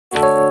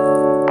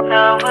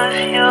I was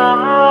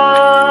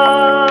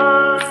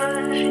yours,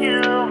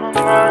 you were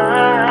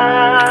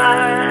mine.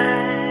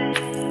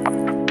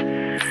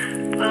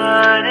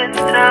 But it's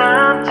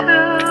time to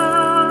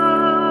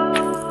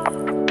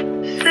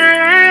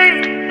say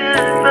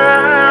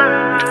goodbye.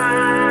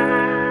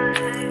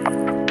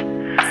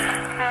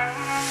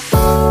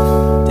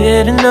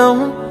 Didn't know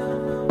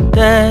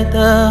that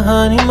the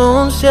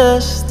honeymoon's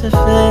just a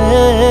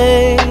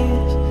phase.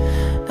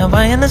 Now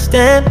I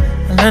understand,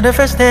 I learned it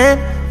firsthand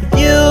with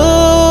you.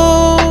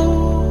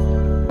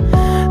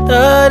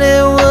 Thought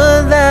it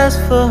would last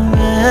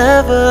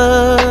forever.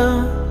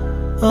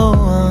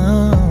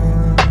 Oh,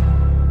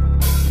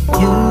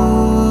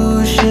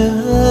 you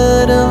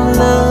should have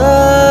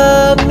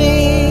loved me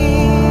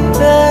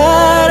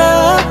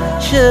better.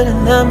 Should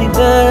have loved me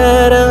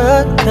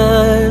better,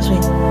 'cause we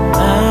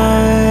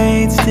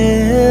might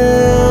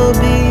still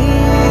be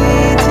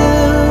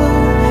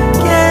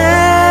together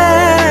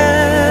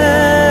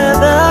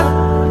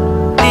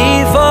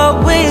before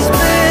we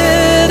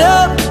split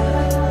up.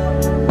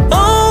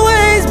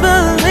 Always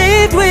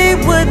believed we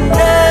would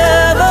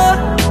never.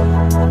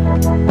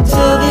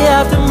 Till the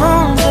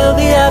afternoon, till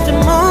the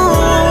afternoon.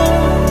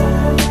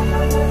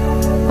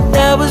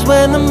 That was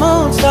when the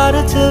moon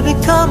started to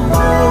become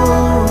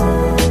blue.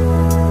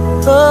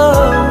 Oh,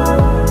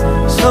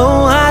 so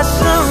I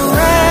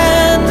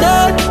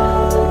surrendered,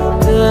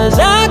 'cause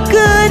I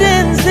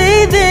couldn't see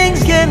things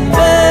getting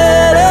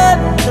better.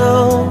 No,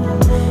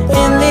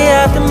 in the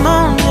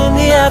afternoon, in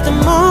the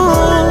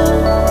afternoon.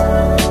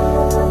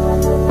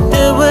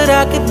 Did what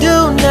I could do,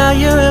 now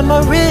you're in my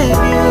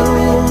review.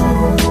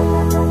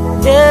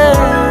 Yeah,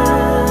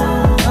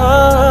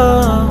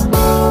 oh.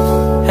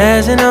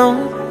 Hasn't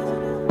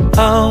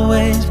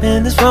always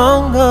been this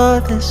wrong or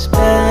this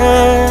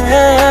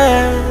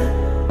bad.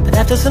 But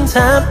after some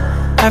time,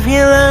 I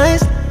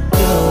realized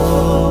you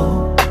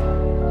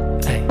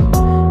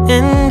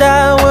and I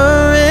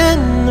were in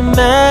the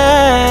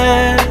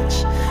match.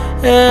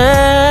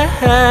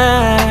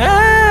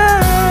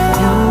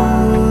 You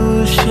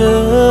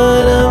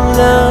should have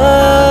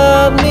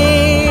loved me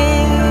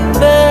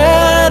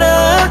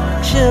better.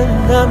 Should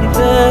have loved me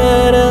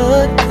better,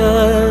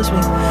 'cause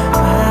we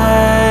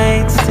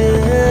might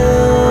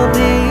still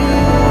be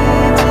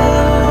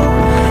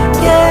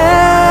together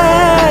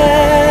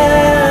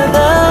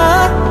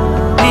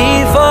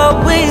before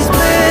we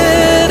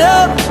split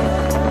up.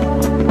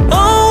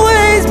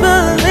 Always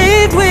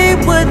believed we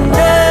would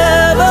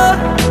never.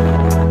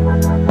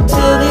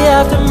 Till the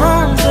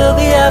afternoon, till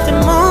the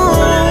afternoon.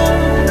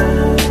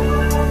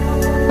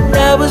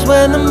 That was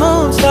when the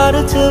moon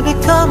started to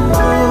become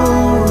blue.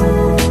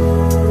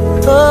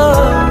 Oh,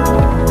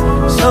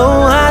 so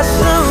I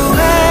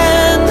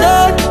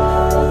surrendered,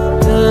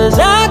 'cause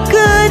I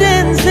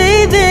couldn't see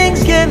things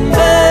getting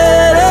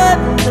better.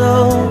 No,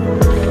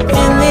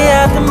 in the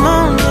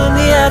afternoon, in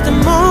the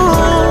afternoon,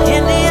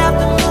 in the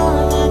afternoon,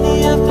 in the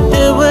afternoon.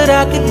 Did what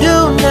I could do,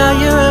 now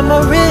you're in my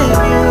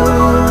review.